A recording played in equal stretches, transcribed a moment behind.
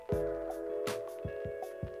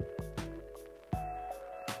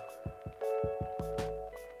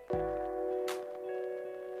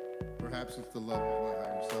Perhaps it's the love of my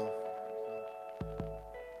higher self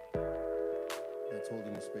that's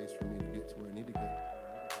holding the space for me to get to where I need to get.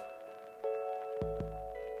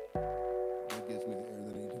 That gives me the air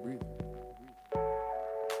that I need to breathe.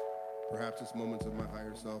 Perhaps it's moments of my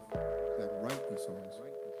higher self that write these songs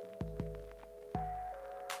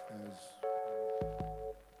as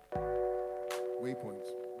waypoints,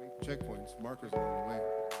 checkpoints, markers along the way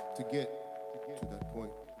to get to that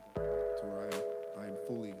point to where I am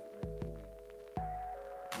fully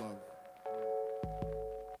loved.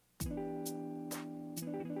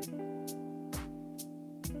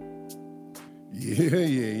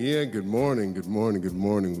 Yeah. Good morning.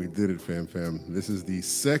 We did it, fam. This is the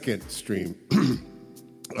second stream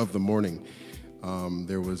of the morning.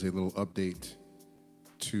 There was a little update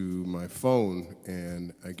to my phone,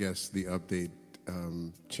 and I guess the update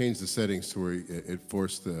changed the settings to where it had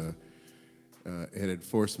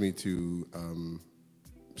forced me to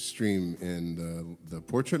stream in the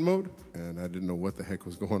portrait mode, and I didn't know what the heck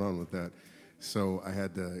was going on with that. So I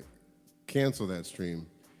had to cancel that stream,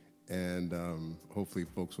 and hopefully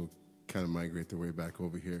folks will kind of migrate their way back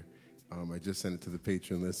over here. I just sent it to the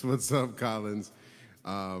Patreon list. What's up, Collins?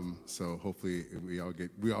 So hopefully we all can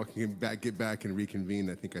get back and reconvene.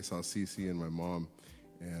 I think I saw Cece and my mom,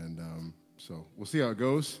 and so we'll see how it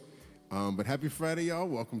goes. But happy Friday, y'all.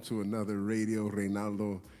 Welcome to another Radio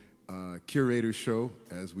Reynaldo Curator Show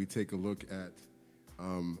as we take a look at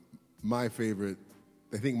my favorite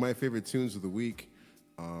tunes of the week.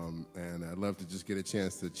 And I'd love to just get a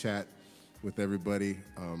chance to chat with everybody.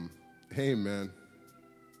 Hey, man,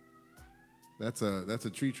 that's a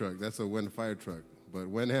tree truck. That's a wind fire truck. But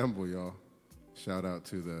when amble, y'all. Shout out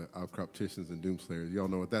to the Outcropticians and Doomslayers. Y'all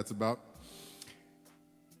know what that's about.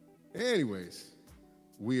 Anyways,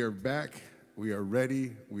 we are back. We are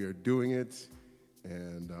ready. We are doing it.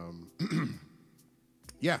 And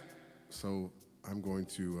yeah, so I'm going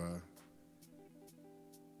to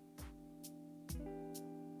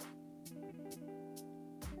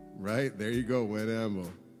right there you go, when amble,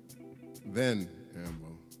 then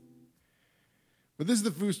amble. But this is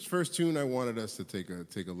the first tune I wanted us to take a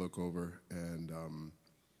look over, and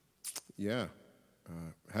yeah,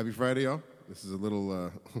 happy Friday, y'all. This is a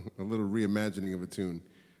little reimagining of a tune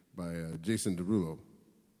by Jason Derulo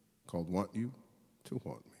called "Want You to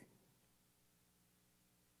Want Me."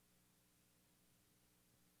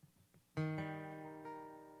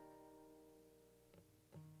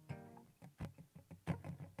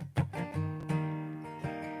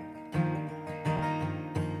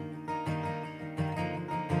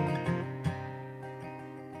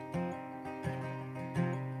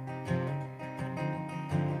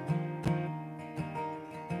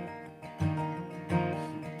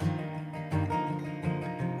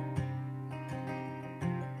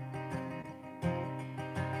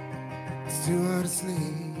 Too hard to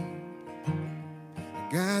sleep.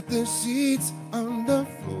 Got the sheets on the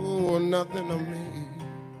floor, nothing on me.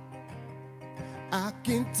 I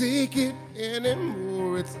can't take it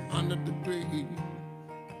anymore, it's 100 degrees.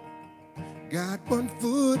 Got one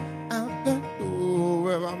foot out the door,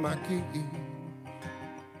 where are my keys?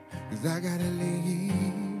 'Cause I gotta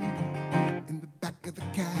leave in the back of the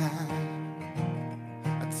car.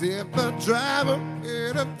 I tell the driver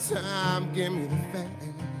at a time, give me the fast.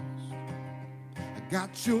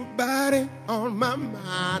 Got your body on my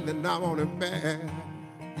mind and I want it back.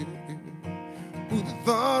 Ooh, the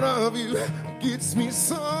thought of you gets me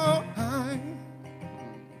so high,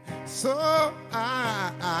 so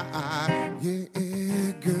high.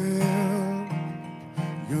 Yeah, girl,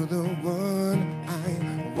 you're the one I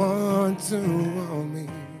want to want me.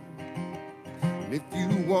 And if you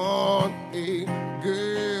want a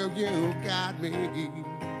girl, you got me.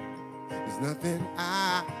 There's nothing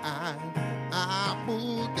I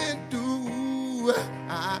wouldn't do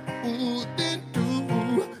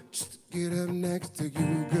just to get up next to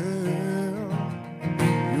you, girl.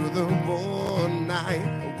 You're the one I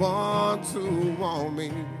want to want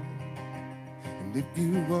me. And if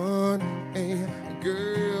you want a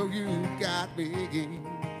girl, you got me.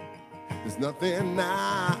 There's nothing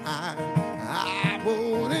I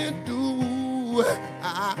wouldn't do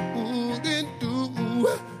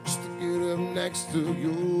just to get up next to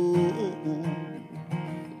you.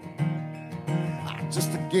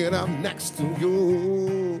 Just to get up next to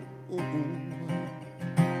you.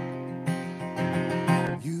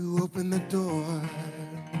 You open the door,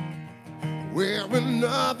 wearing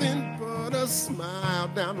nothing but a smile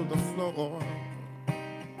down to the floor.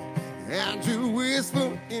 And you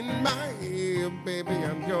whisper in my ear, baby,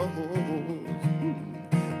 I'm yours.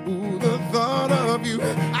 Ooh, the thought of you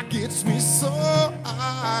gets me so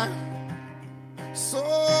high, So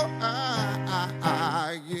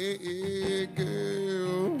yeah,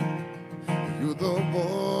 girl, you're the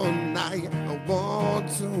one I want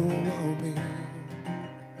to want me.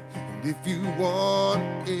 And if you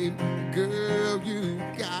want a girl, you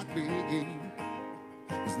got me.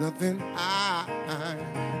 There's nothing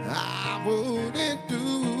I wouldn't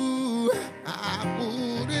do. I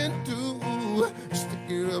wouldn't do just to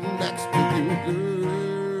get up next to you,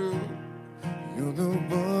 girl. You're the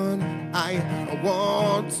one I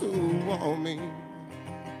want to want me.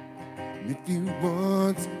 And if you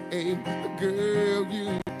want a girl,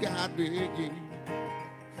 you got me.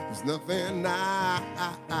 There's nothing I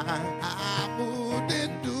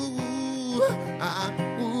wouldn't do. I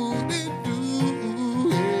wouldn't do.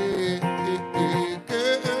 Yeah,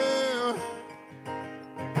 girl.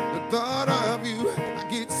 The thought of you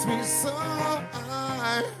gets me so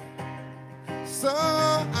high. So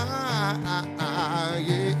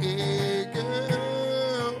yeah,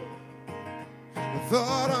 girl. The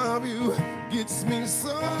thought of you gets me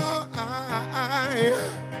so high.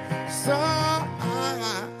 So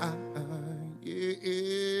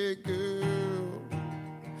yeah, girl.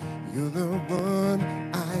 You're the one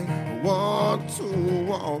I want to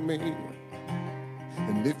want me.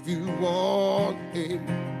 And if you want a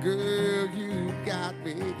girl, you got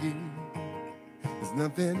me. There's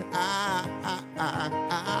nothing I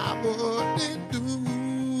wouldn't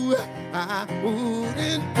do. I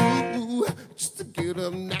wouldn't do just to get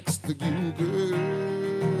up next to you,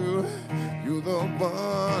 girl. You're the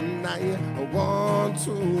one I want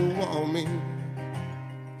to want me.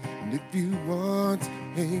 And if you want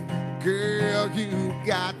a girl, you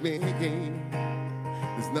got me.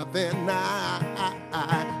 There's nothing I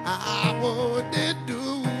wouldn't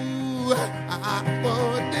do. I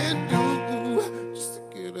wouldn't do just to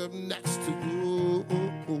get up next to you.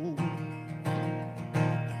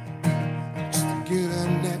 Just to get up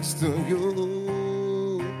next to you.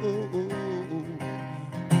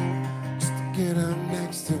 Just to get up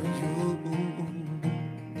next to you.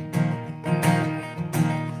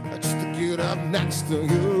 Just to get up next to you.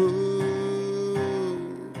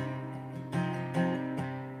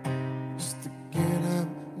 Just to get up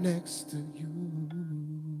next to you.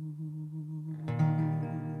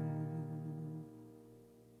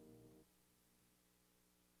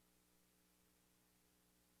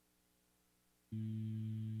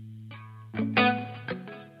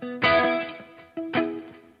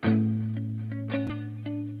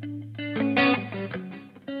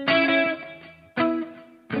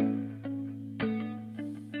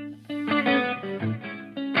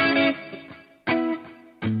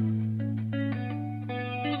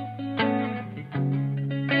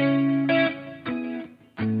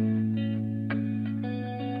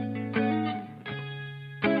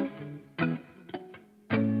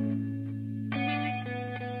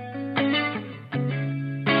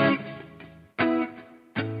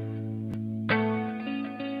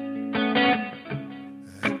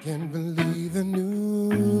 Can't believe the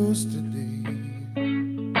news today.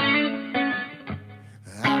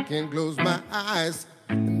 I can close my eyes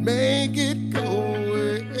and make it go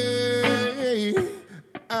away.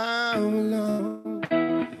 How long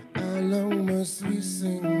must we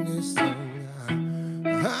sing this song?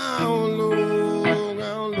 How long,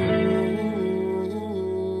 how long?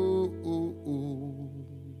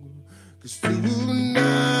 'Cause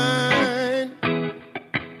tonight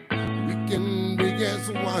we can be as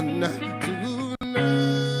one tonight.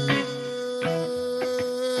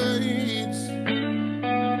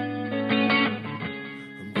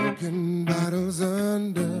 Broken bottles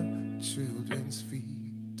under children's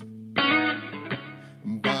feet,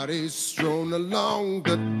 bodies strewn along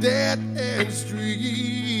the dead-end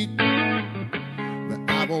street. But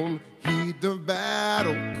I won't heed the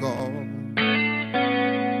battle call.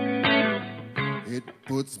 It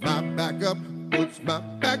puts my back up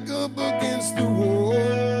against the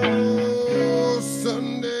wall.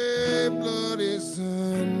 Sunday, bloody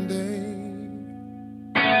Sunday.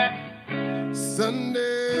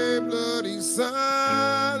 Sunday, bloody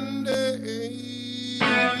Sunday.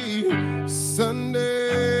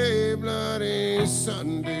 Sunday, bloody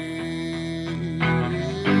Sunday.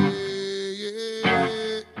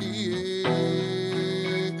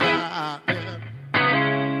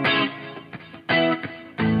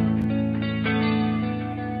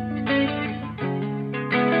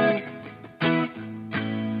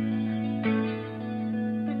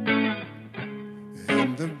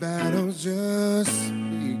 The battle's just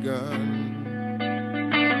begun.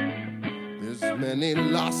 There's many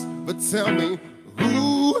lost, but tell me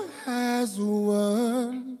who has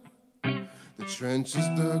won? The trenches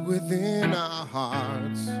dug within our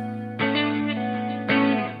hearts.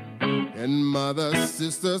 and mothers,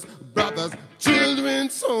 sisters, brothers, children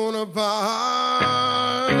torn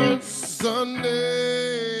apart.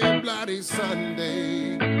 Sunday, bloody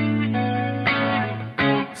Sunday.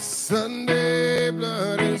 Sunday,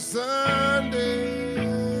 bloody Sunday.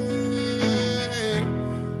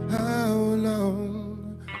 How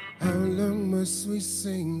long must we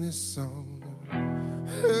sing this song?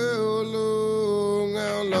 How long,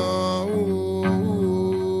 how long?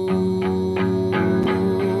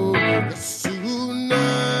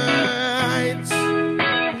 Tonight,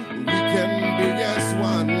 we can be as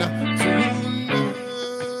one. Tonight,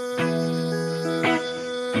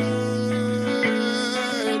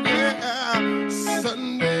 yeah.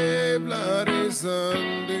 Sunday, bloody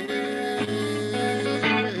Sunday.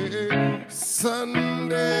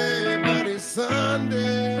 Sunday, bloody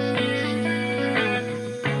Sunday.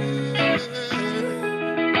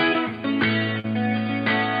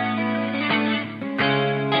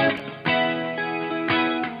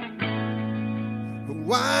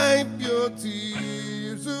 Wipe your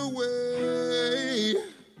tears away.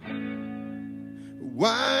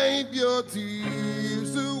 Wipe your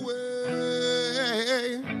tears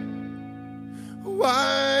away.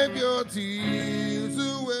 Wipe your tears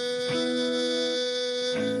away.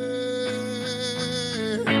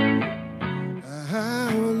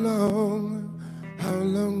 How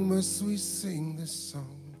long must we sing this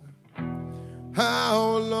song?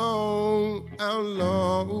 How long, how long?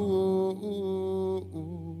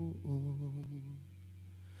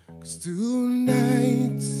 'Cause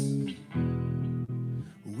tonight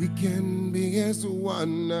we can be as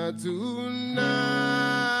one tonight.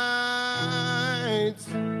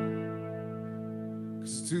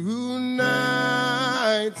 'Cause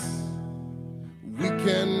tonight we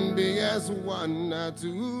can be as one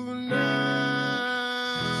tonight.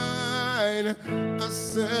 I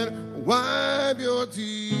said, wipe your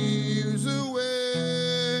tears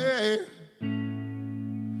away.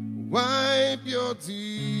 Wipe your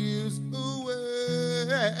tears away.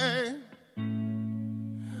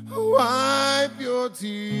 Wipe your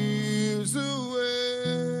tears away.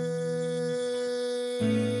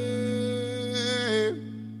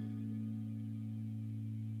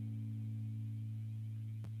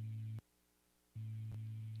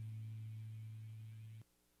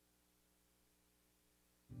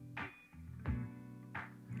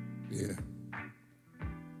 Yeah.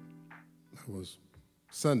 That was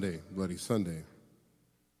Sunday, Bloody Sunday,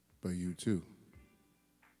 by U2.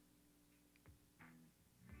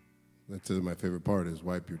 That's my favorite part is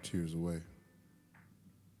wipe your tears away.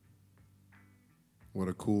 What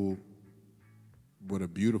a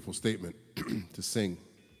beautiful statement to sing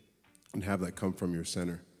and have that come from your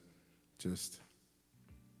center. Just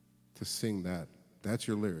to sing that. That's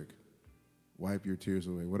your lyric. Wipe your tears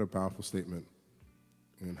away. What a powerful statement.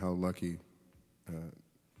 And how lucky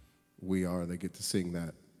we are that get to sing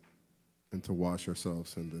that and to wash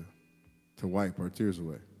ourselves and to wipe our tears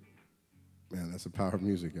away. Man, that's the power of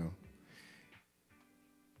music, y'all.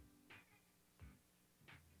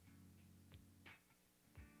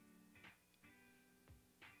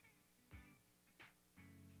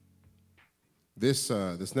 This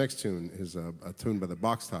next tune is a tune by the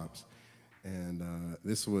Boxtops, and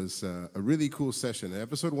this was a really cool session.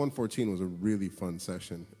 Episode 114 was a really fun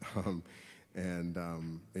session,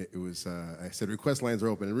 it was. I said request lines are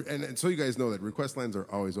open, and so you guys know that request lines are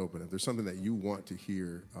always open. If there's something that you want to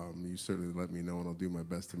hear, you certainly let me know, and I'll do my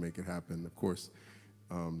best to make it happen. Of course,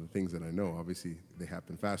 the things that I know, obviously, they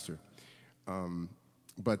happen faster,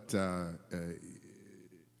 but.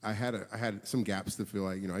 I had some gaps to fill.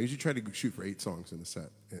 I usually try to shoot for 8 songs in a set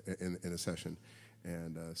in a session,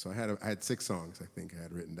 and so I had 6 songs I think I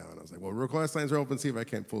had written down. I was like, well, request lines are open. See if I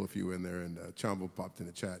can't pull a few in there. And Chombo popped in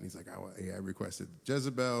the chat, and he's like, I requested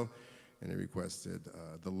Jezebel, and I requested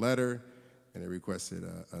The Letter, and I requested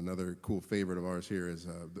another cool favorite of ours here is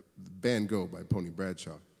the Band Go by Pony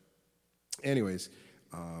Bradshaw. Anyways.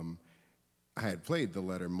 I had played The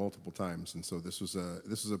Letter multiple times, and so this was a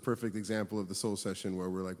perfect example of the soul session where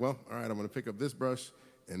we're like, well, all right, I'm going to pick up this brush,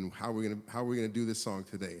 and how are we going to do this song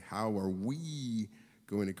today? How are we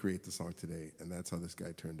going to create the song today? And that's how this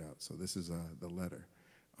guy turned out. So this is The Letter,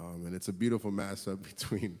 and it's a beautiful mashup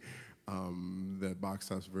between the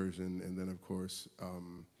Boxtops version and then, of course,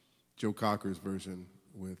 Joe Cocker's version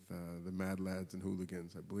with the Mad Lads and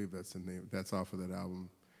Hooligans. I believe that's the name. That's off of that album.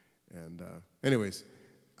 And anyways.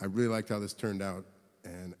 I really liked how this turned out,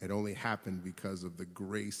 and it only happened because of the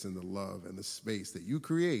grace and the love and the space that you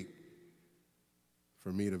create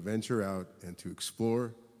for me to venture out and to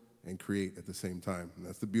explore and create at the same time. And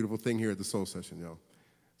that's the beautiful thing here at the Soul Session, y'all.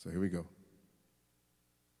 So here we go.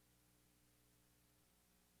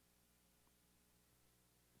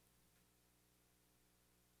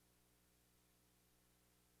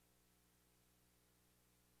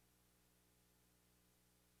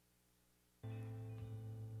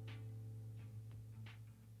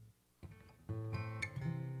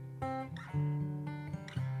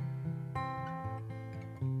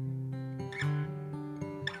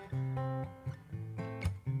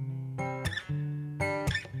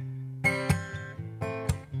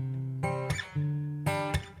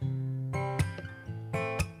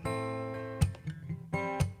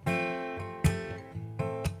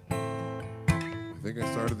 I think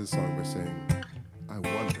I started this song by saying, I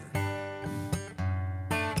wonder.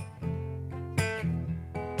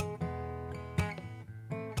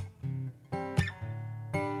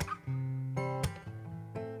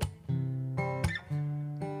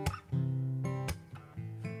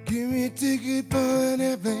 Give me a ticket for an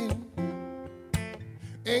airplane.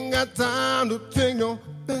 Ain't got time to take no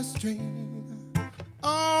fast train.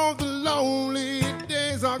 All the lonely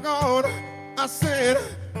days are gone. I said,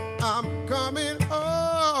 I'm coming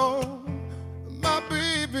home. My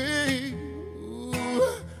baby, ooh,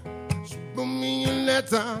 she wrote me a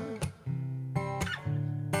letter.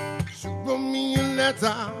 She wrote me a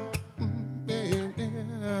letter.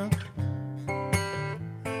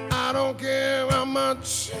 I don't care how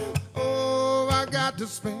much, oh, I got to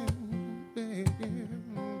spend.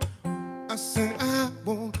 I said I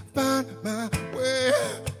won't find my way,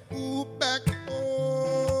 ooh, back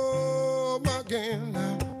home again.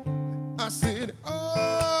 I said,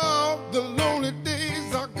 oh, the lonely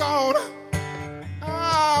days are gone.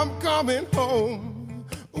 I'm coming home.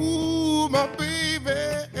 Ooh, my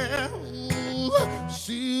baby, ooh,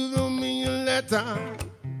 she wrote me a letter.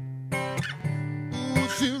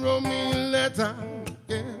 She wrote me a letter,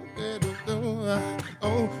 yeah,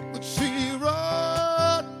 oh, but she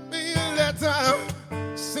wrote me a letter,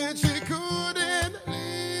 said she couldn't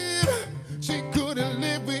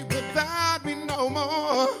live without me no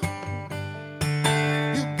more.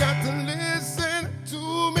 You got to listen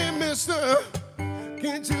to me, mister,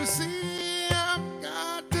 can't you see I've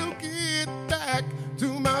got to get back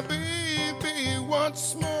to my baby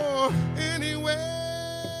once more anyway.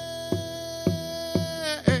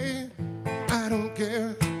 I don't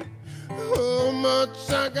care how much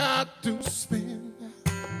I got to spend.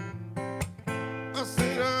 I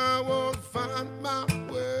said I won't find my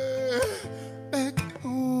way back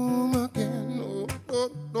home again. No, no,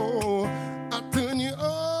 no. I tell you,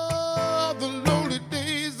 all the lonely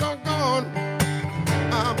days are gone.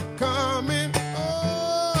 I'm coming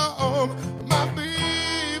home, my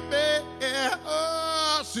baby.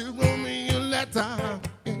 Oh, she wrote me a letter.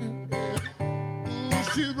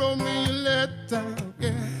 She wrote me a letter,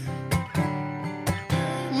 yeah.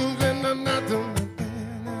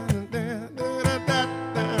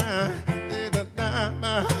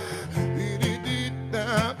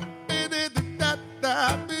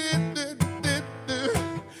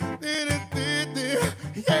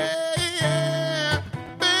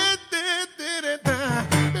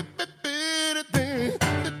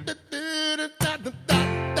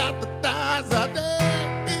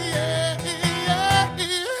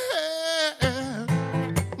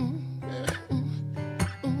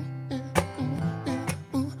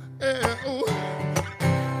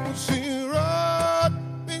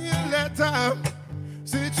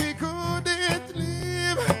 Said she couldn't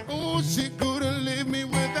leave. Oh, she couldn't leave me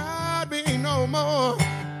without me no more.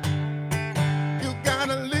 You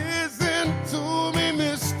gotta listen to me,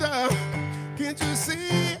 mister. Can't you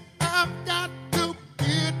see I've got to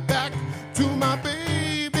get back to my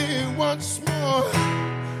baby once more?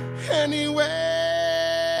 Anyway,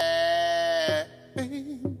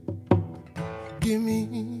 give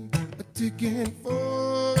me a ticket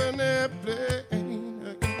for an airplane.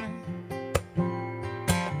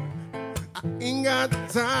 Ain't got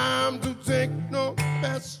time to take no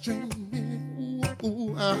fast train.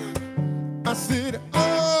 Ooh, I said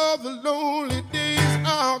all the lonely days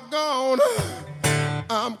are gone.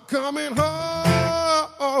 I'm coming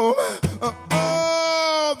home. All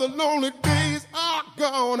the lonely days are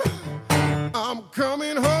gone. I'm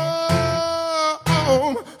coming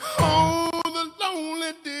home. All the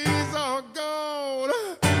lonely days are gone.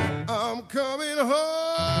 I'm coming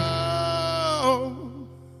home.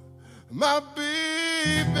 My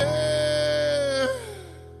baby,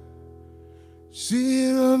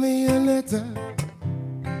 she wrote me a letter.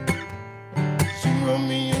 She wrote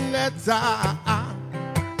me a letter.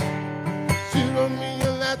 She wrote me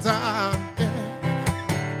a letter.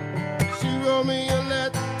 Yeah. She wrote me a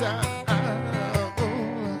letter.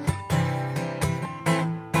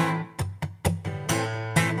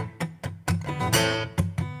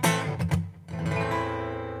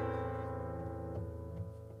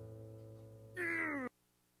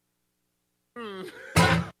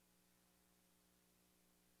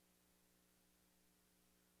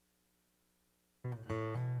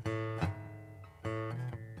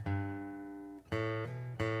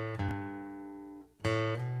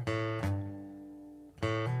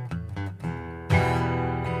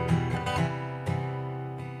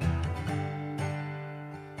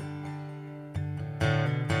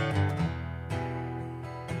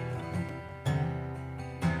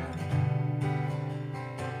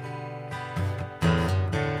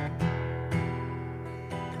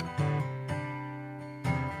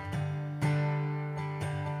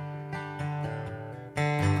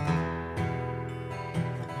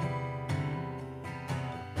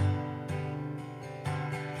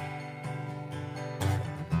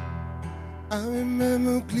 I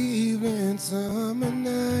remember Cleveland summer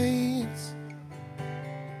nights.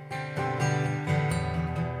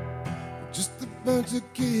 Just a bunch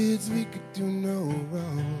of kids, we could do no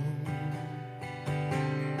wrong.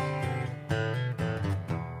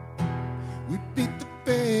 We beat the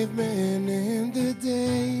pavement in the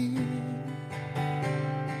day.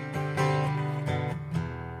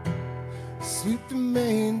 Sweep the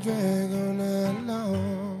main drag all night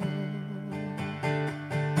long.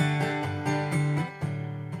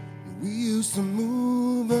 We used to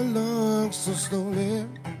move along so slowly,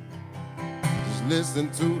 just listen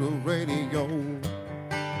to the radio.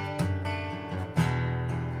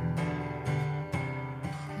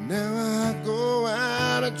 Now I go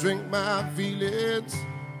out and drink my feelings.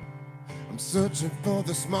 I'm searching for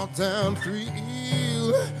the small town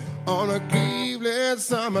thrill on a Cleveland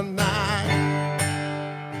summer night.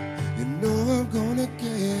 You know I'm gonna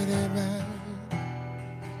get it right.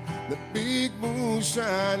 The big moon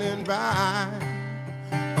shining bright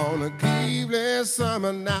on a Cleveland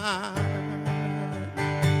summer night.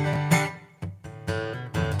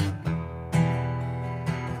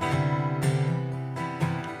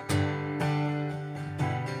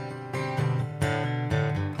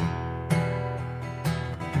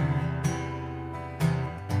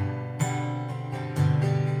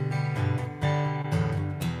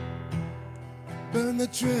 Burn the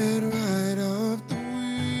tread right off the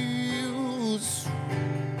wheels.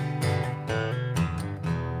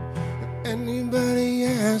 If anybody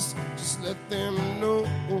asks, just let them know.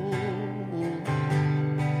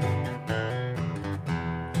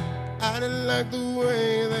 I didn't like the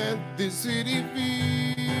way that this city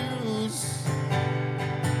feels.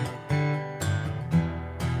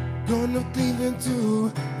 Going to Cleveland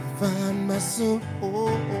to find my soul.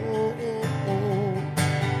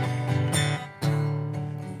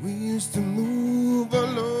 To move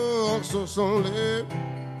along so slowly,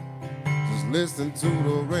 just listen to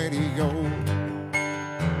the radio.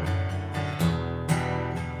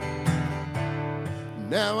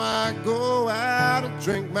 Now I go out and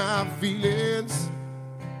drink my feelings.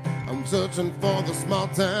 I'm searching for the small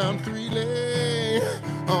town thrilling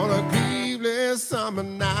on a Cleveland summer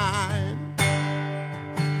night.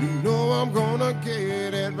 You know I'm gonna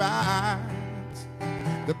get it right.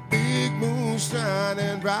 The big moon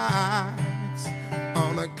shining bright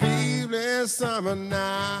on a Cleveland summer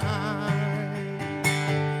night.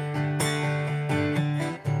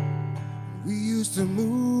 We used to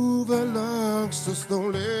move along so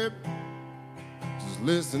slowly, just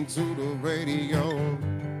listen to the radio.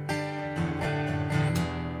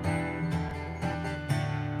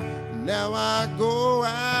 Now I go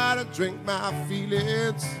out and drink my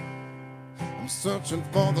feelings. I'm searching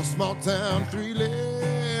for the small town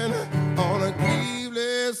thrilling on a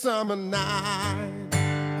Cleveland summer night.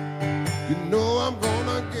 You know I'm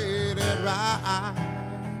gonna get it right.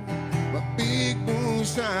 My big moon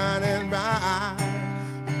shining bright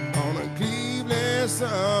on a Cleveland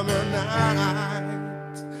summer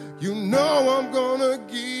night. You know I'm gonna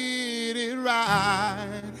get it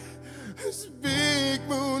right. This big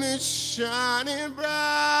moon is shining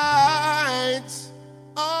bright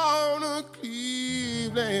on a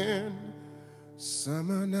Cleveland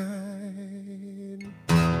summer night.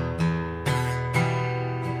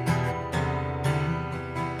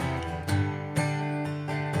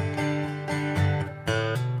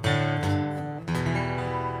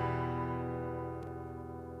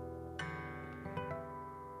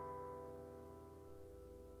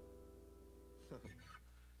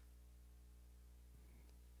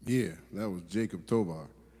 Yeah, that was Jacob Tovar.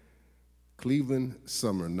 Cleveland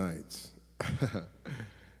Summer Nights.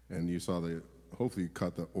 And you saw hopefully you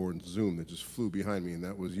caught the orange zoom that just flew behind me, and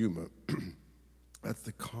that was Yuma. That's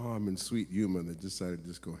the calm and sweet Yuma that decided to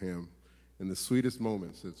just go ham in the sweetest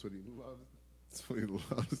moments. That's what he loves. That's what he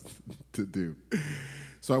loves to do.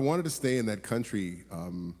 So I wanted to stay in that country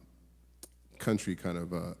kind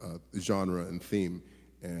of genre and theme,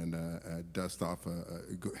 and dust off,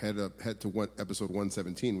 head to episode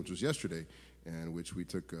 117, which was yesterday, and which we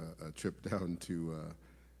took a trip down to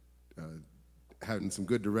having some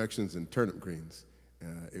good directions and turnip greens.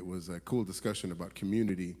 It was a cool discussion about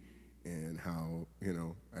community and how, you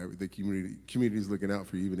know, the community's looking out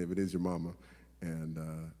for you, even if it is your mama. And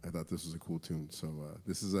I thought this was a cool tune. So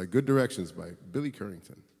this is Good Directions by Billy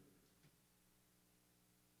Currington.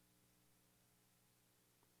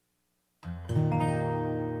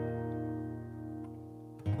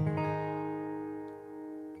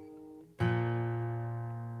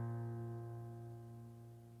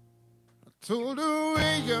 Told her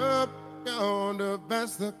way up yonder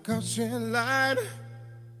past the country line.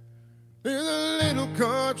 There's a little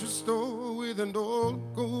country store with an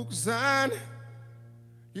old Coke sign.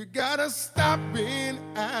 You gotta stop and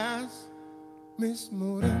ask Miss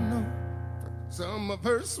Moreno for some of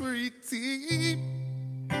her sweet tea.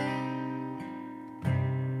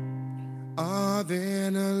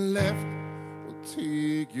 Then a left will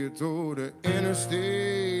take you to the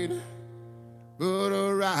interstate, but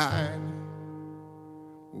a right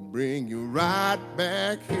will bring you right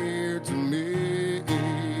back here to me.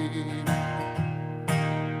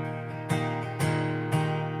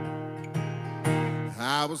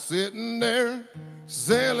 I was sitting there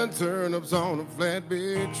selling turnips on a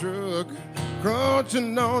flatbed truck,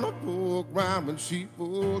 crunching on a pork rind when she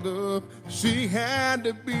pulled up. She had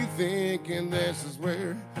to be thinking this is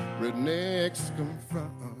where rednecks come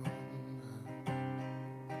from.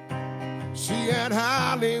 She had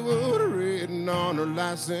Hollywood written on her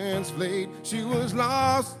license plate. She was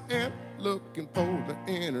lost and looking for the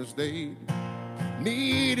interstate,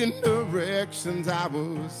 needing directions. I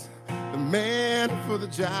was the man for the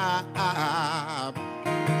job. I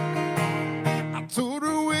told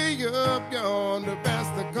her way up yonder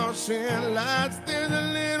past the caution lights, there's a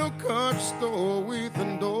little country store with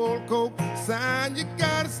an old Coke sign. You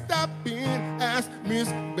gotta stop and ask Miss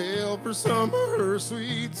Bell for some of her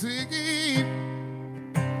sweet tea.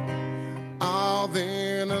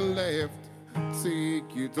 Then a left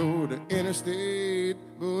take you to the interstate,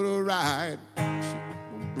 but a right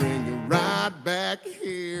will bring you right back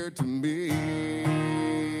here to me.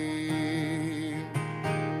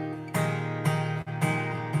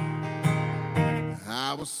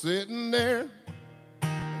 I was sitting there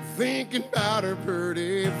thinking about her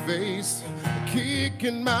pretty face,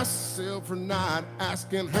 kicking myself for not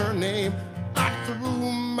asking her name. I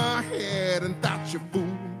threw my head and thought, you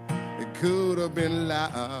fool, it could have been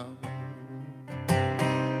loud.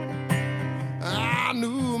 I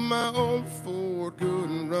knew my old Ford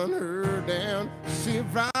couldn't run her down. She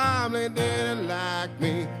probably didn't like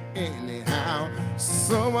me anyhow.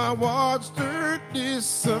 So I watched her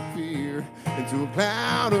disappear into a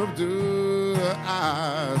cloud of dust.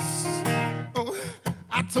 Oh,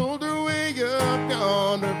 I told her way up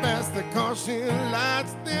yonder past the caution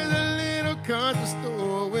lights, there's a little country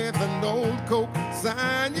store with an old Coke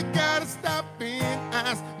sign. You gotta stop and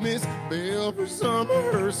ask Miss Bell for some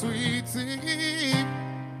of her sweet tea.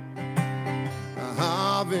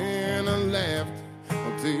 Then a left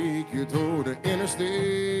will take you to the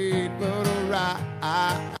interstate, but a right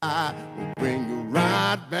will bring you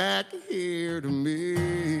right back here to me.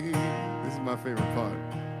 This is my favorite part.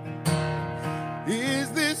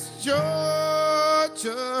 Is this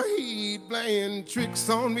Georgia heat playing tricks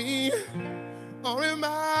on me? Or am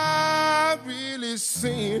I really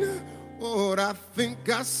seeing what I think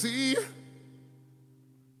I see?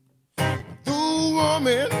 The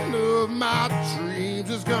woman of my dreams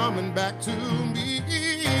is coming back to me.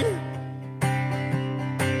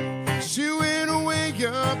 She went away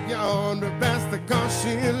up yonder past the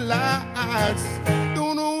caution lights.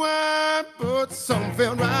 Don't know why, but something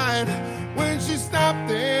felt right when she stopped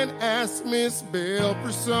and asked Miss Bell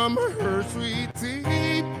for some of her sweet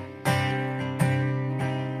tea.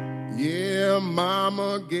 Yeah,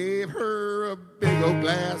 Mama gave her a big old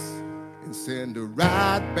glass and send her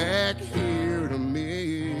right back here to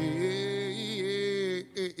me.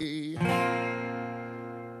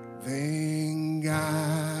 Thank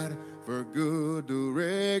God for good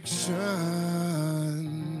directions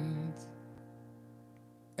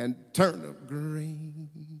and turnip greens.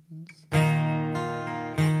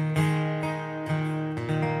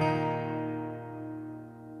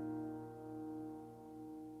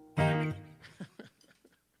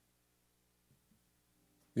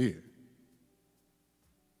 Yeah.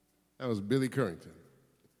 That was Billy Currington.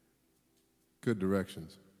 Good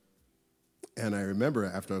directions. And I remember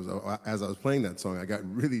after as I was playing that song, I got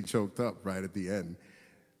really choked up right at the end.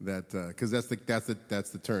 Because that's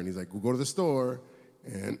the turn. He's like, we'll go to the store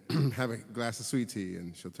and have a glass of sweet tea,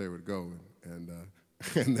 and she'll tell you where to go. And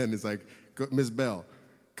then it's like, Miss Bell.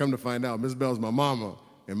 Come to find out, Miss Bell's my mama,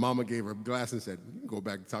 and Mama gave her a glass and said, you can go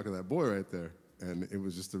back and talk to that boy right there. And it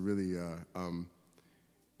was just a really,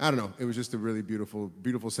 I don't know. It was just a really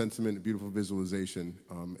beautiful sentiment, beautiful visualization,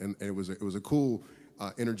 and it was a cool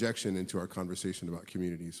interjection into our conversation about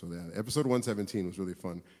community. So that episode 117 was really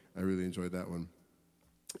fun. I really enjoyed that one.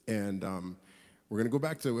 And we're going to go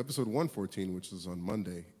back to episode 114, which was on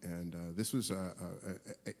Monday, and this was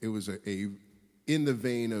it was in the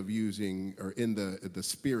vein of using, or in the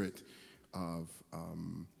spirit of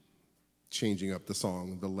changing up the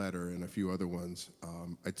song, the letter, and a few other ones.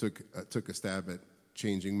 I took a stab at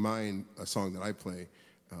changing a song that I play,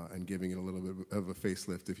 and giving it a little bit of a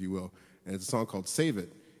facelift, if you will. And it's a song called "Save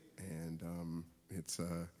It," and it's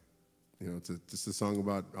just a song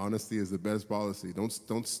about honesty is the best policy.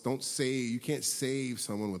 Don't say, you can't save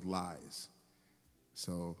someone with lies.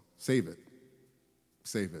 So save it.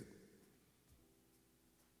 Save it.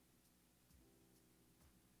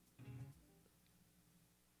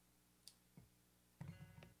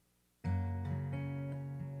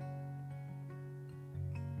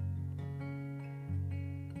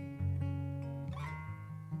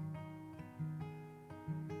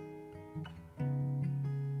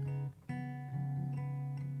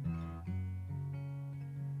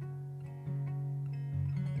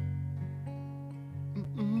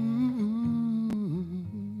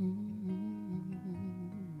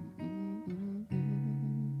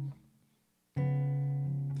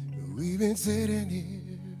 We've been sitting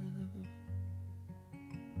here,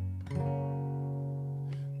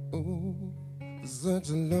 oh, for such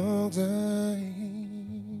a long time.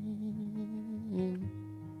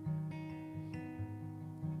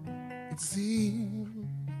 It seemed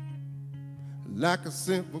like a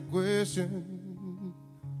simple question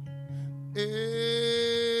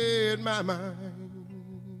in my mind.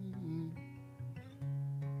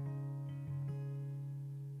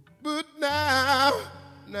 But now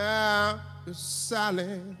the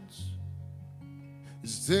silence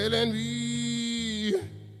is telling me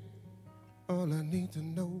all I need to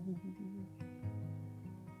know.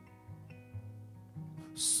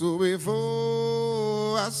 So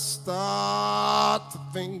before I start to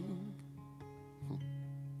think,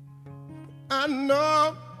 I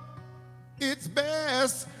know it's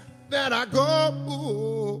best that I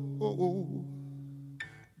go.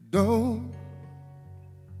 Don't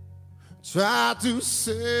try to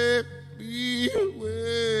save me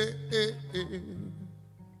away.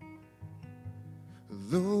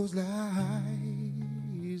 Those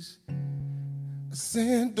lies I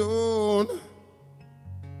said, don't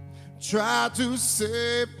try to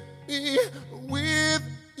save me with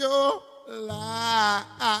your lies.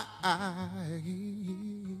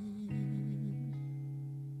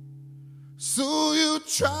 So you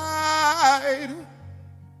tried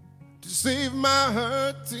to save my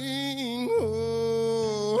hurting,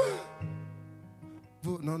 oh,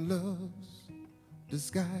 putting on love's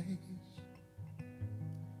disguise.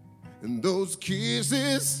 And those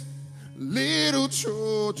kisses, little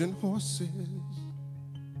Trojan horses,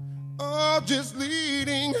 all just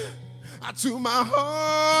leading to my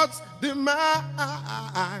heart's demise.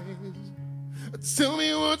 Tell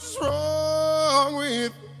me what's wrong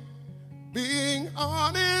with being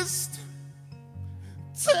honest.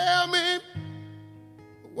 Tell me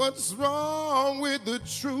what's wrong with the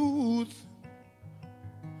truth.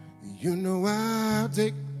 You know I'll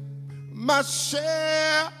take my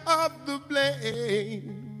share of the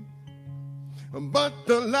blame, but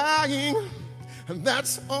the lying,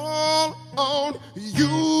 that's all on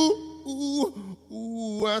you.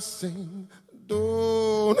 I sing,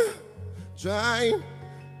 don't try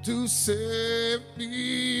to save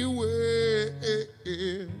me with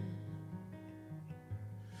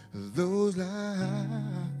those lies.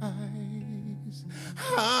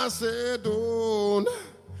 I said, don't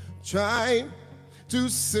try to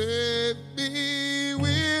save me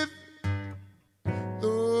with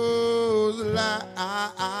those lies.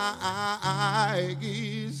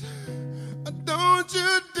 Don't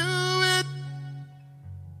you do it.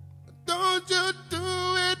 Don't you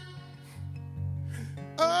do it.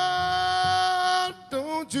 Oh,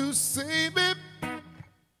 don't you save me.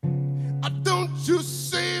 Don't you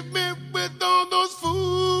save me with all those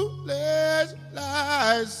foolish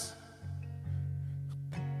lies.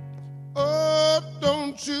 Oh,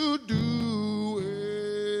 don't you do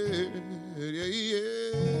it.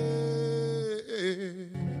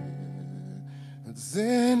 And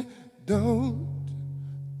then don't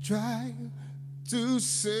try to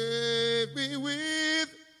save me with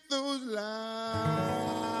those lies.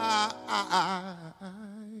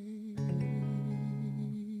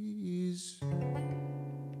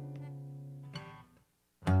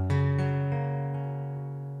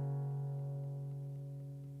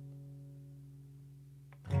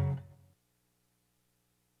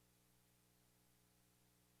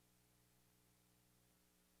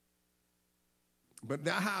 But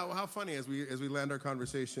now how funny as we land our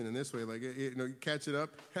conversation in this way, like you catch it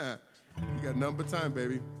up. You got nothing but time,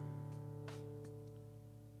 baby.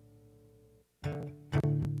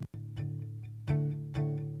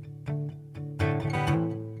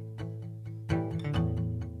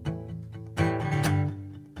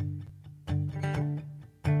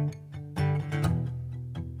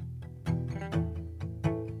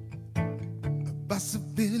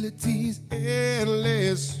 possibilities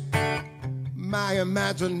endless. My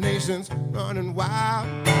imagination's running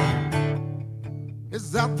wild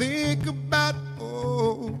as I think about,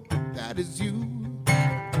 oh, that is you.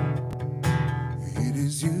 It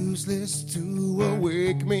is useless to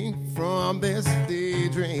awake me from this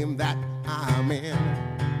daydream that I'm in.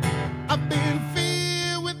 I've been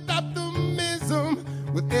filled with optimism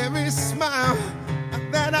with every smile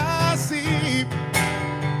that I see.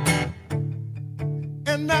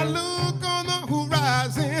 And I look on the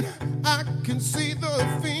horizon, I can see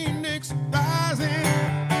the phoenix rising.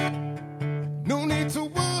 No need to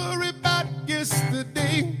worry about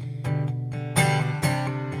yesterday.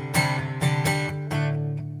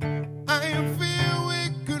 I am filled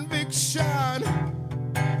with conviction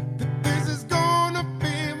that this is gonna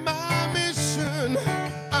be my mission.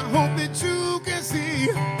 I hope that you can see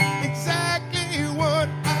exactly what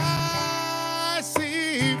I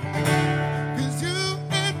see. 'Cause you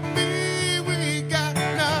and me, we got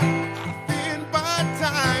nothing but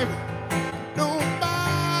time. Don't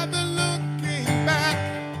bother looking back,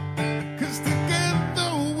 'cause together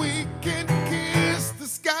we can kiss the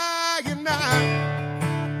sky. And I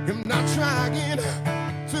am not trying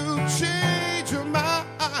to change your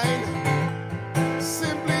mind,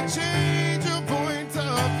 simply change your point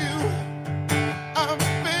of view. I'm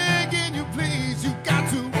begging you, please, you got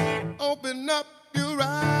to open up your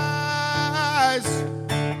eyes.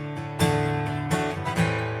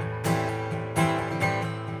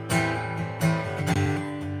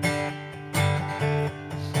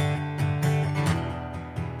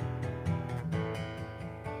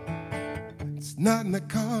 It's not in the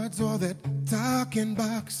cards or that talking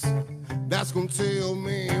box that's gonna tell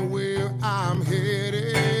me where I'm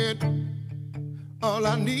headed. All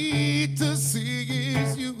I need to see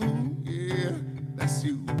is you, yeah, that's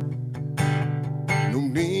you. No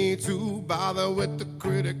need to bother with the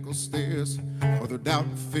critical stares or the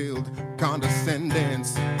doubt-filled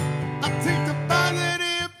condescendence. I take the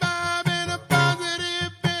positive vibe and a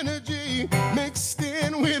positive energy mixed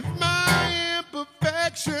in with my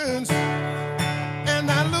imperfections. And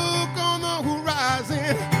I look on the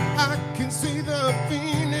horizon, I can see the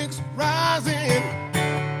phoenix rising.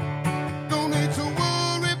 Don't need to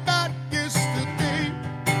worry about yesterday.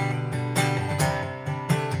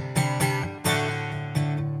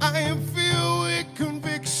 I am filled with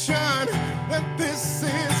conviction that this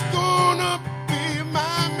is gonna be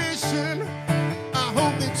my mission. I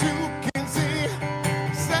hope that you can see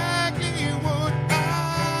exactly what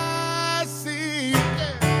I see.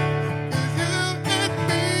 Yeah. 'Cause you and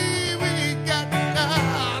me, we got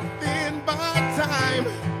nothing but time.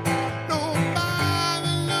 Don't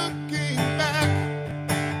bother looking back,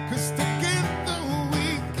 'cause together we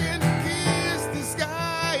can kiss the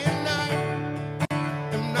sky. And I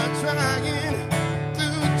am not trying to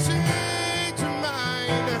change your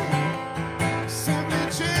mind, simply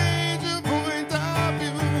change your point of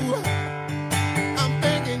view. I'm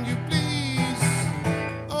begging you, please,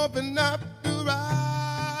 open up your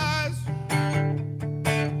eyes.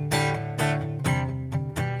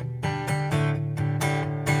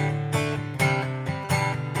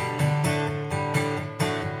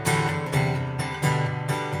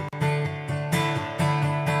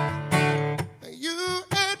 You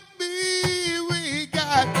and me, we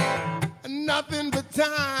got nothing but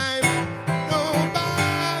time. Don't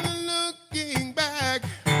bother looking back,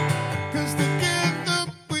 'cause together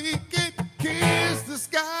we can kiss the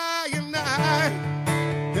sky. And I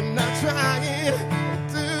am not trying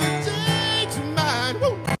to change your mind.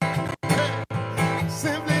 Woo. Hey.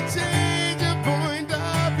 Simply change your point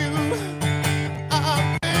of view. I'm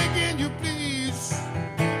begging you, please,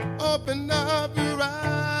 open up your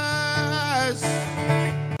eyes.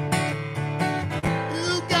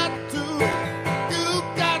 You got to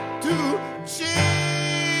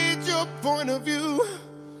change your point of view.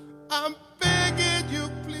 I'm begging you,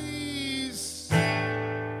 please,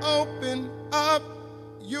 open up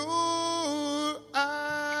your eyes.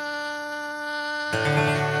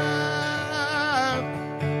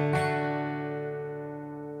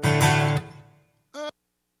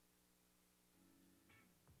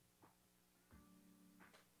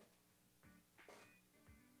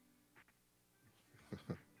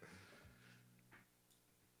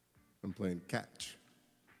 I'm playing catch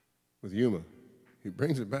with Yuma. He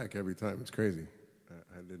brings it back every time. It's crazy.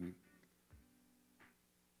 I didn't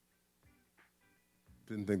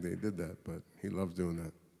think they did that, but he loves doing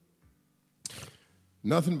that.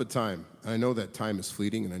 Nothing but time. I know that time is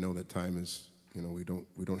fleeting, and I know that time is, we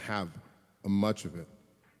don't have much of it,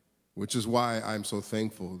 which is why I'm so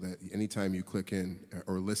thankful that anytime you click in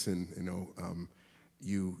or listen,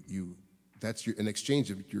 you that's an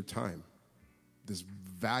exchange of your time, this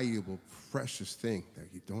valuable, precious thing that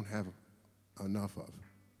you don't have enough of.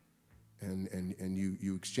 And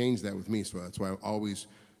you exchange that with me, so that's why I always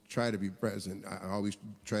try to be present. I always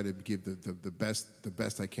try to give the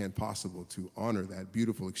best I can possible to honor that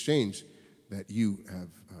beautiful exchange that you have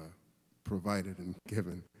provided and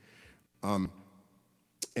given.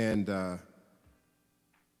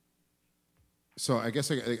 So I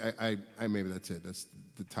guess I maybe that's it. That's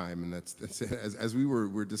the time, and that's it. As we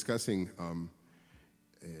were discussing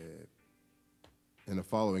in a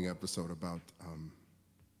following episode about,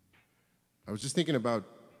 I was just thinking about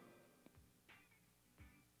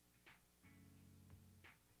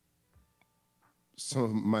some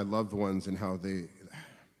of my loved ones and how the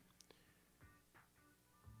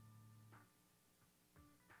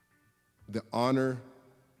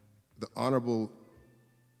honorable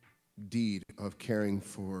deed of caring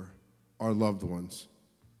for our loved ones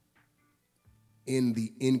in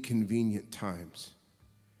the inconvenient times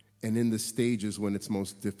and in the stages when it's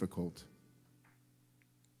most difficult.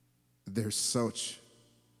 There's such,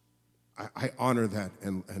 I honor that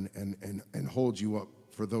and hold you up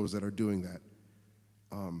for those that are doing that.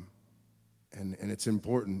 And it's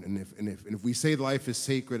important. And if we say life is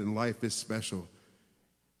sacred and life is special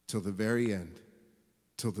till the very end,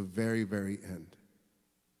 till the very, very end,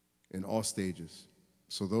 in all stages.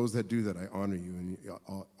 So those that do that, I honor you, and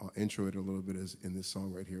I'll intro it a little bit as in this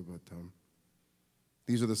song right here. But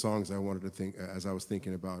these are the songs I wanted to think as I was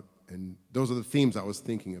thinking about, and those are the themes I was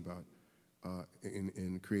thinking about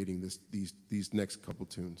in creating these next couple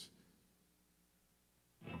tunes.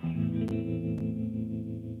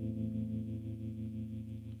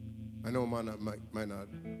 I know it might not.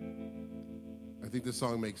 I think this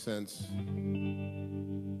song makes sense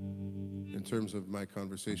in terms of my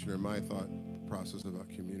conversation or my thought process about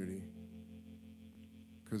community,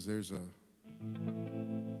 because there's a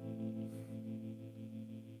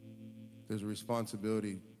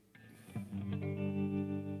responsibility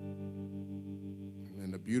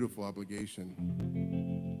and a beautiful obligation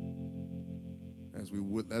as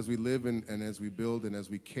we live and as we build and as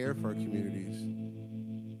we care for our communities,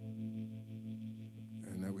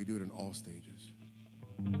 and that we do it in all stages.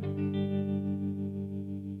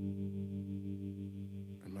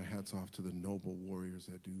 And my hat's off to the noble warriors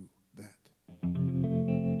that do that.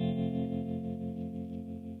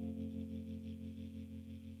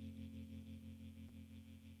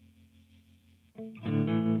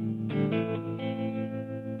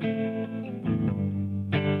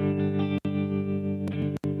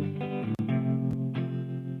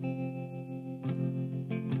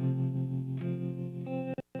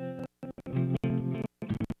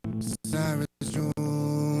 Cyrus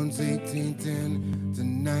Jones, 1810 to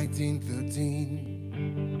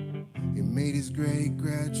 1913. He made his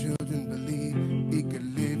great-grandchildren believe he could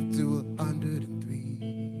live to 103.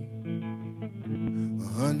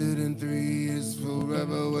 103 is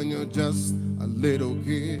forever when you're just a little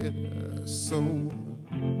kid. So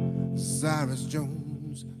Cyrus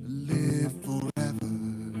Jones live forever.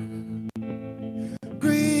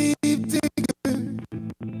 Grave digger,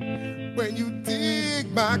 when you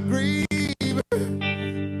dig my grave,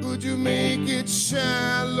 could you make it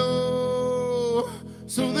shallow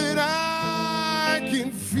so that I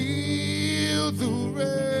can feel the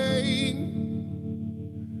rain?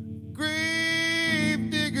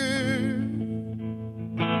 Grave digger,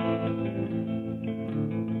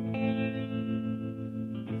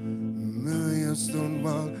 Maria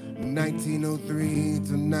Stonewall, 1903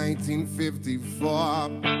 to 1954.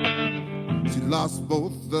 She lost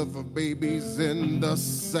both of her babies in the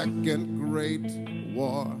Second Great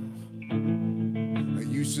War.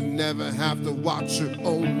 You should never have to watch your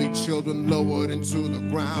only children lowered into the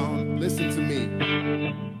ground. Listen to me.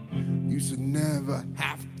 You should never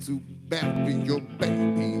have to bury your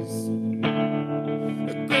babies.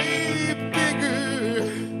 A grave digger,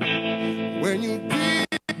 when you dig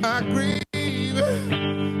my grave,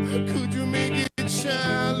 could you make it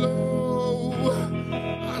shallow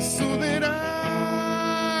so that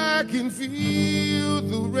I can feel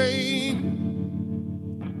the rain?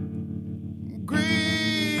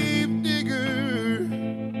 Grave digger,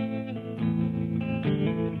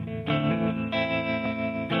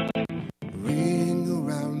 ring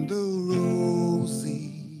around the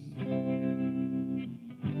rosy,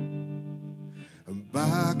 a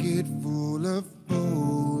bucket full of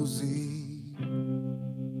posy,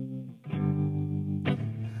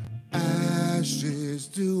 ashes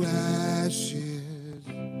to ashes,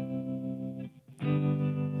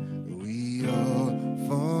 we all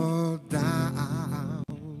fall down.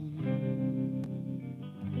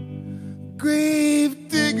 Grave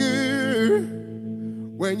digger,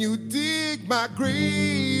 When you dig my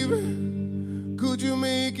grave, could you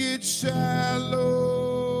make it shallow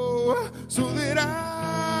so that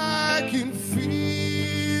I can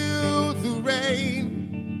feel the rain?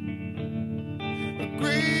 A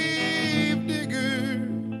grave digger.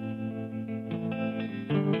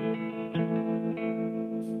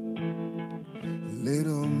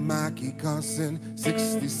 Little Mikey Carson,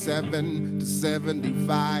 67 to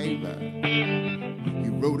 75. He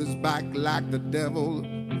rode his bike like the devil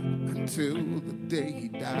until the day he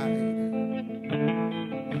died.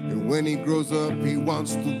 And when he grows up, he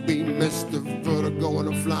wants to be Mr. Vertigo on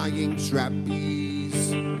a flying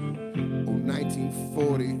trapeze. Oh,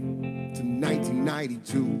 1940 to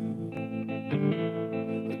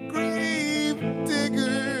 1992. A grave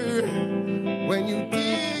digger, when you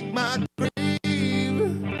dig my grave,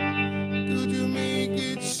 could you make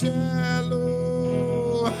it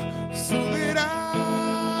shallow so that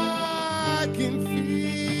I can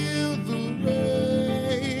feel the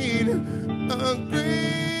rain? A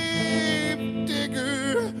grave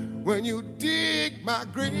digger, when you dig my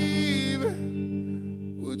grave,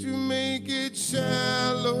 would you make it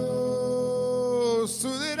shallow so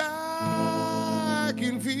that I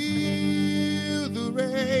can feel the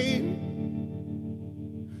rain?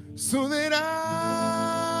 So that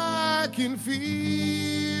I can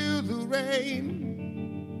feel the rain.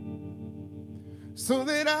 So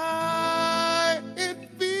that I can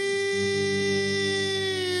feel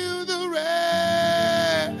the rain.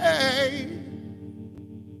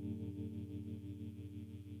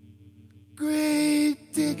 Grave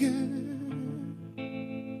digger.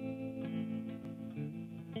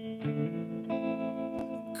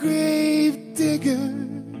 Grave digger.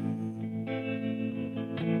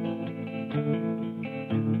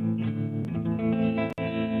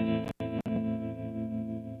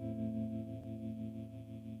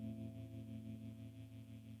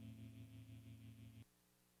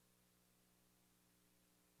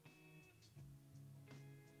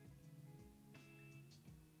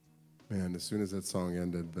 Man, as soon as that song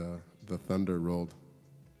ended, the thunder rolled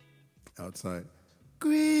outside.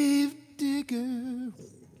 Grave digger.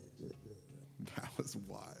 That was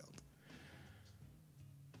wild.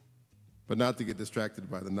 But not to get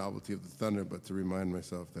distracted by the novelty of the thunder, but to remind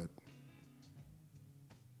myself that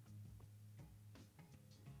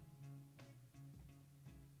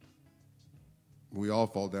we all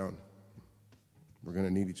fall down. We're going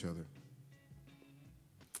to need each other.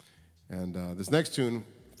 And this next tune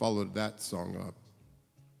followed that song up.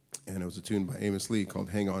 And it was a tune by Amos Lee called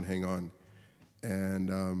Hang On, Hang On.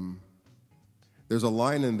 And there's a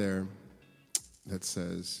line in there that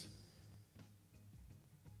says,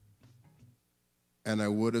 and I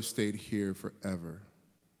would have stayed here forever.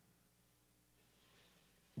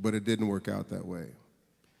 But it didn't work out that way.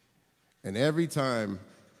 And every time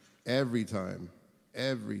I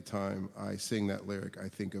sing that lyric, I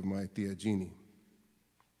think of my Tia Jeannie.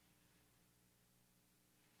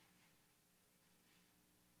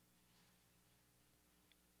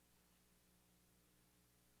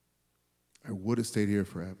 I would have stayed here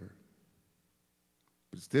forever.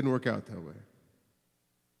 But it didn't work out that way.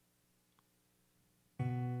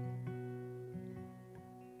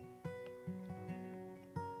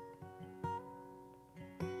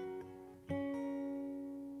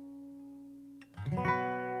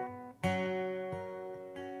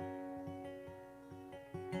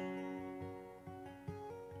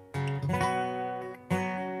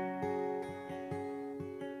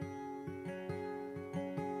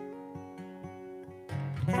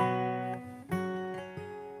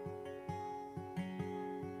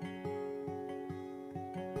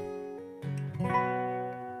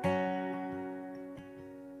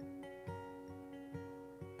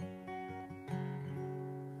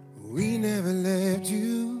 We never left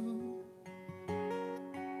you.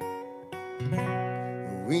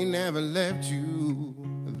 We never left you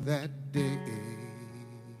that day.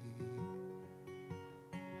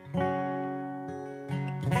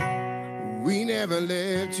 We never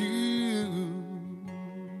left you,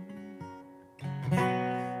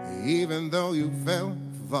 even though you felt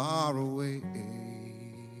far away.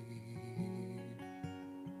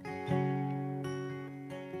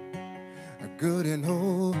 I couldn't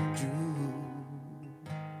hold you,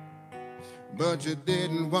 but you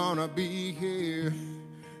didn't want to be here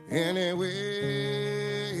anyway.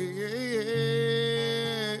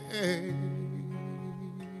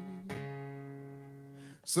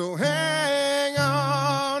 So hang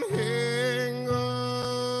on, hang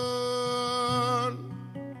on,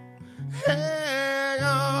 hang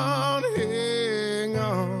on, hang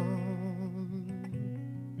on,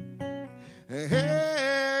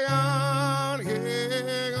 hang on,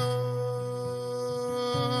 hang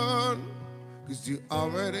 'cause you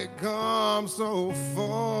already come so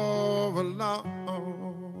far along.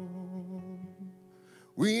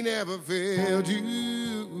 We never failed you,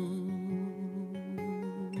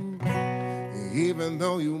 even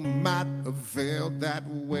though you might have felt that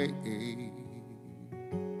way.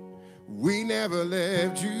 We never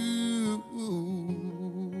left you.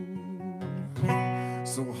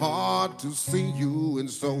 So hard to see you in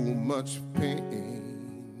so much pain.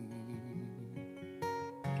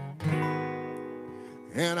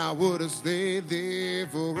 And I would have stayed there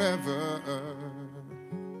forever,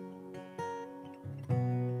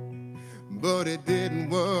 but it didn't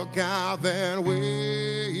work out that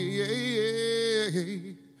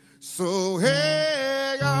way. So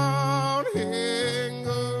hang on, hang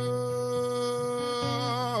on,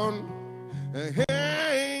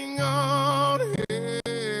 hang on,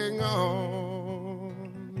 hang on,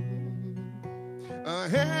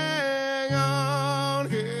 hang on,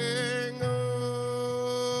 hang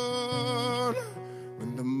on.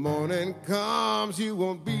 When the morning comes, you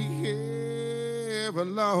won't be here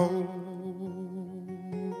alone.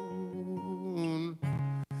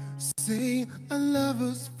 Say a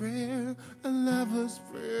lover's prayer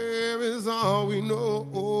is all we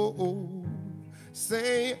know.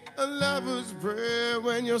 Say a lover's prayer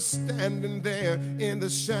when you're standing there in the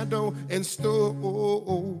shadow and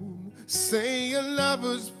stone. Say a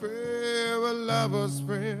lover's prayer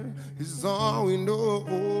is all we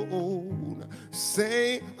know.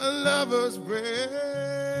 Say a lover's prayer.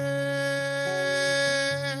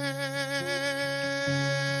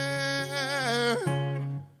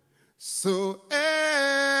 So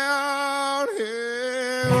out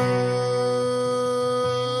here,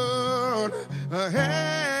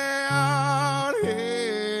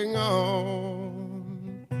 hang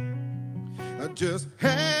on, just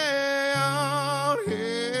hang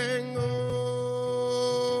on.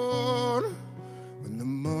 When the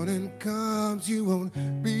morning comes, you won't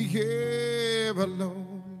be here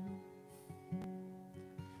alone.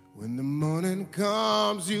 When the morning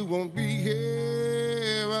comes, you won't be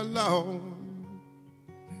here alone.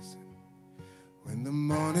 Listen. When the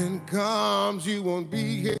morning comes, you won't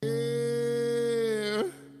be here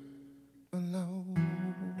alone.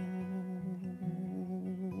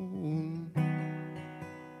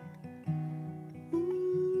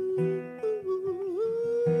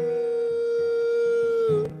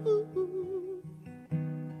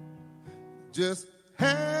 Just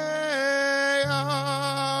hang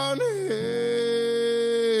on,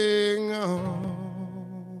 hang on.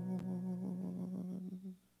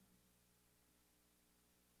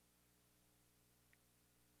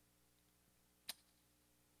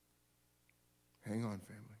 Hang on,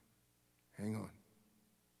 family. Hang on.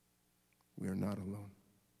 We are not alone,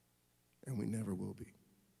 and we never will be.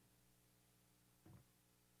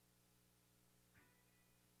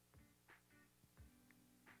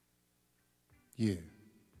 Yeah.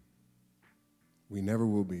 We never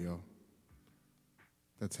will be, y'all.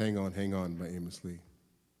 That's Hang On by Amos Lee.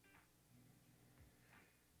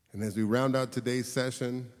 And as we round out today's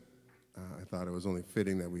session, I thought it was only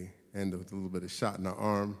fitting that we end with a little bit of shot in our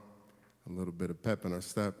arm, a little bit of pep in our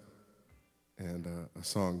step, and a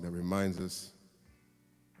song that reminds us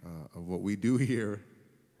of what we do here.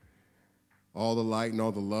 All the light and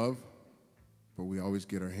all the love, but we always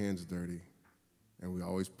get our hands dirty, and we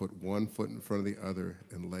always put one foot in front of the other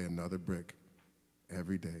and lay another brick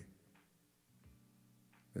every day.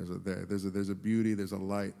 There's a beauty, there's a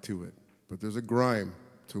light to it, but there's a grime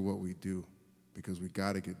to what we do, because we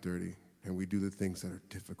got to get dirty, and we do the things that are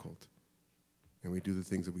difficult, and we do the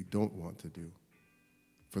things that we don't want to do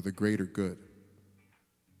for the greater good.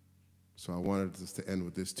 So I wanted us to end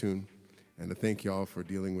with this tune, and to thank y'all for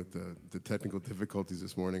dealing with the technical difficulties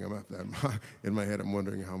this morning. In my head, I'm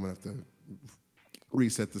wondering how I'm going to have to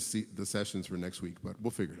reset the sessions for next week, but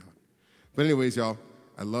we'll figure it out. But anyways, y'all,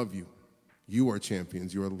 I love you. You are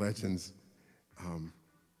champions. You are legends.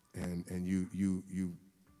 And you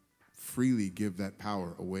freely give that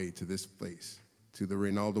power away to this place, to the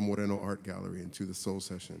Reynaldo Moreno Art Gallery, and to the Soul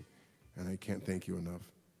Session. And I can't thank you enough.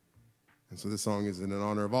 And so this song is in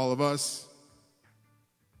honor of all of us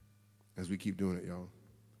as we keep doing it, y'all.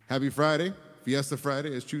 Happy Friday, Fiesta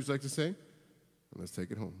Friday, as Truths like to say. And let's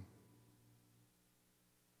take it home.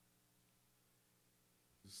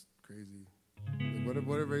 It's crazy. What a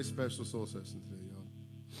very special soul session today, y'all.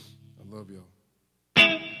 I love y'all.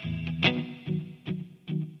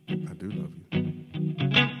 I do love you.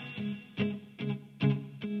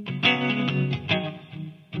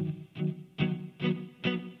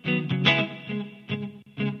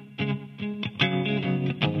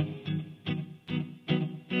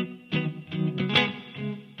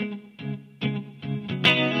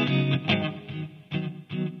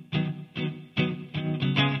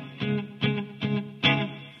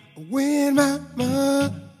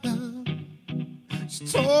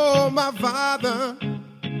 my father.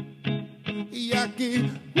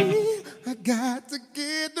 I got to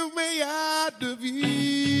get the way out of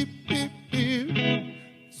here.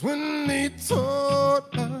 It's when they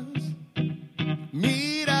told us,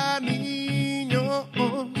 meet our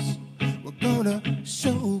niños. We're gonna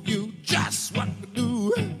show you just what to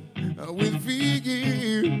do with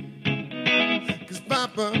fear. 'Cause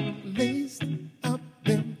Papa laced up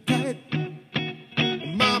them tight.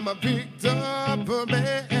 Mama picked up her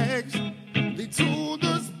bags. They told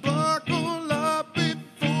us buckle up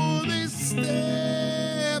before they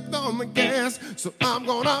stepped on the gas. So I'm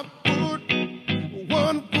gonna put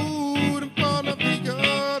one foot in front of the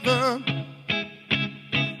other.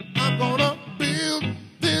 I'm gonna build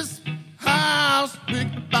this house brick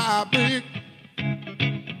by brick.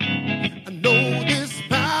 I know this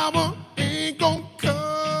power ain't gonna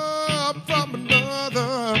come from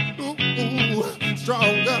another. Ooh,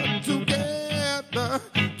 stronger together,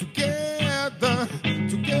 together,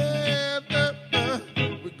 together.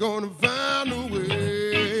 We're gonna find a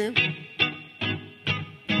way.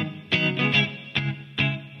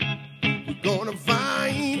 We're gonna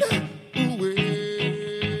find a way.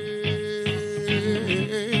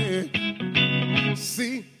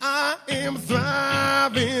 See, I am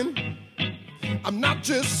thriving. I'm not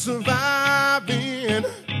just surviving.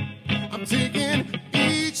 I'm taking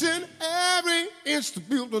each and every inch to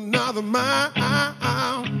build another mile.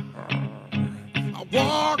 I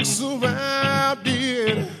walk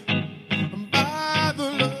surrounded by the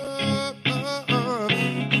love of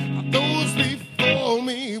those before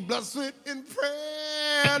me. Blessed in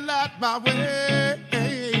prayer, light my way.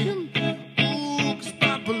 Ooh, 'cause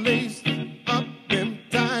Papa laced up them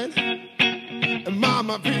tight, and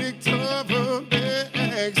Mama picked up her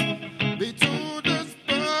bags. They told us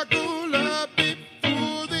buckle up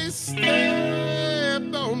before they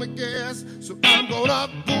stepped on the gas. So I'm gonna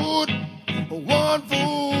put one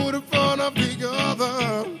foot in front of the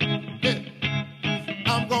other. Yeah.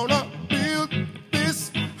 I'm gonna build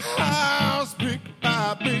this house brick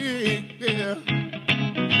by brick. Yeah.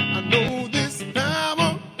 I know this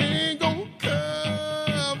power ain't gonna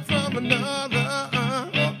come from another.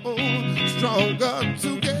 Stronger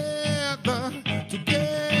together,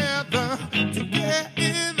 together,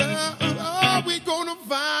 together. Oh, we're gonna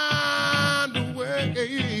find a way.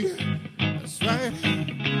 That's right.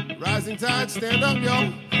 Rising tide, stand up, y'all.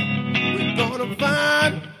 We're gonna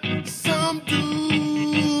find some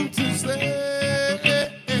doom to slay.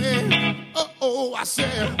 Oh, I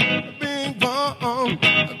said, bing bong,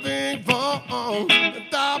 bing bong.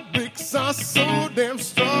 The bricks are so damn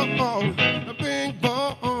strong. Bing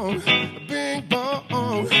bong, bing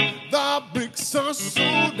bong. The bricks are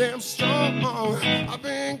so damn strong.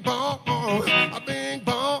 Bing bong, bing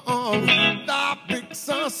bong. The bricks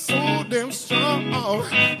are so damn strong.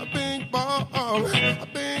 Bing bong,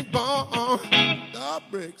 bing bong. The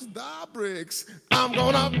bricks. I'm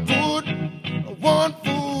gonna put one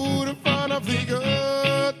foot in front of the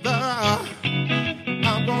other.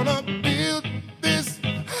 I'm gonna build this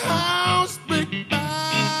house brick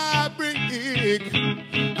by brick.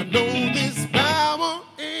 I know this power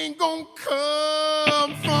ain't gonna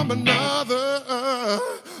come from another.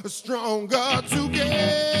 Stronger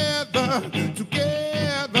together,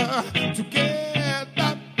 together,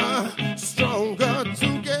 together. Stronger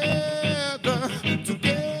together,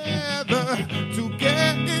 together,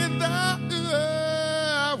 together.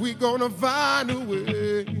 We're gonna find a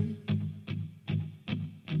way.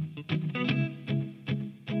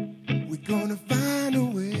 We're gonna find a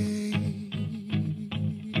way.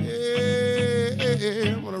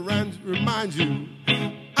 Yeah. I'm gonna remind you,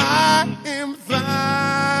 I am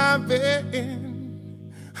thriving.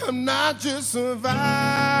 I'm not just surviving.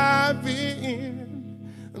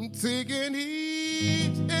 I'm taking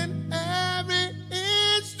each and every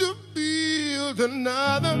inch to build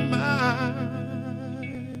another mile.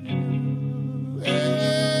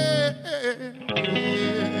 Yeah.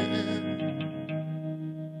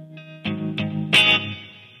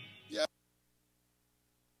 Yeah.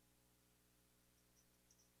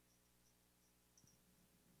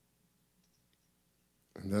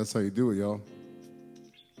 And that's how you do it, y'all.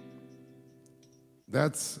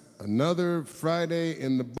 That's another Friday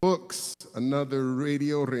in the books, another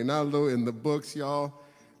Radio Reynaldo in the books, y'all.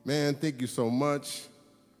 Man, thank you so much.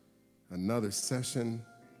 Another session.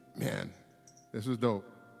 Man, this was dope.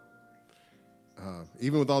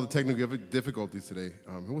 Even with all the technical difficulties today,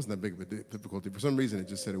 it wasn't that big of a difficulty. For some reason, it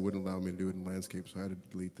just said it wouldn't allow me to do it in landscape, so I had to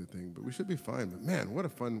delete the thing. But we should be fine. But man, what a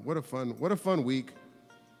fun week.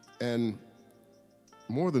 And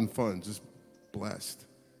more than fun, just blessed.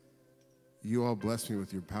 you all bless me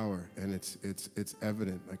with your power, and it's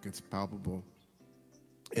evident, like it's palpable.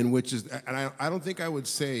 And I don't think I would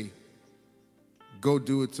say, go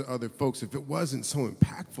do it to other folks if it wasn't so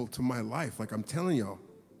impactful to my life. Like I'm telling y'all,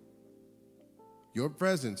 your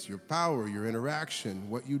presence, your power, your interaction,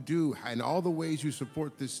 what you do, and all the ways you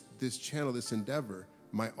support this channel, this endeavor,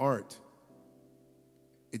 my art,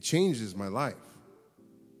 it changes my life.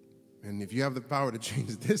 And if you have the power to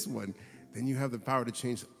change this one, then you have the power to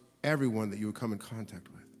change everyone that you would come in contact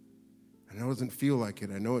with. And it doesn't feel like it.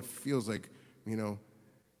 I know it feels like,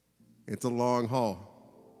 it's a long haul.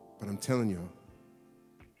 But I'm telling you,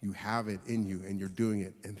 you have it in you, and you're doing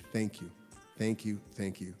it. And thank you. Thank you,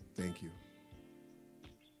 thank you, thank you.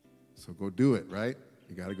 So go do it, right?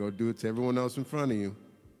 You got to go do it to everyone else in front of you.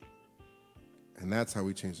 And that's how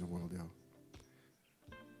we change the world, y'all.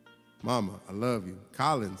 Mama, I love you.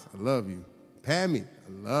 Collins, I love you. Pammy,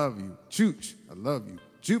 I love you. Chooch, I love you.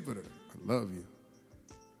 Jupiter, I love you.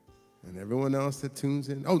 And everyone else that tunes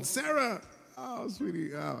in. Oh, Sarah! Oh,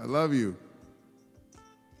 sweetie, oh, I love you.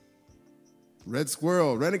 Red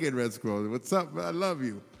Squirrel, Renegade Red Squirrel, what's up? I love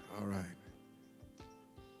you. All right.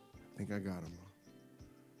 I think I got them.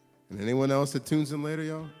 And anyone else that tunes in later,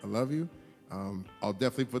 y'all, I love you. I'll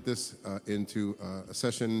definitely put this into a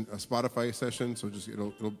Spotify session, so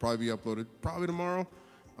it'll probably be uploaded probably tomorrow.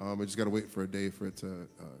 I just got to wait for a day for it to,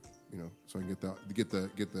 so I can get the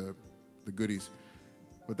goodies.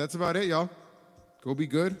 But that's about it, y'all. Go be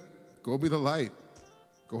good. Go be the light.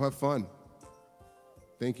 Go have fun.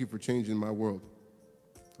 Thank you for changing my world.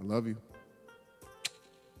 I love you.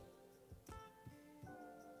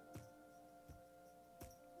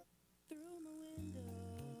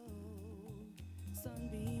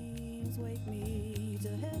 Sunbeams wake me to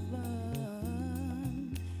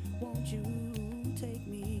heaven. Won't you take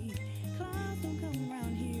me? Clouds don't come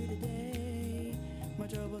around here today. My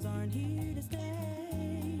troubles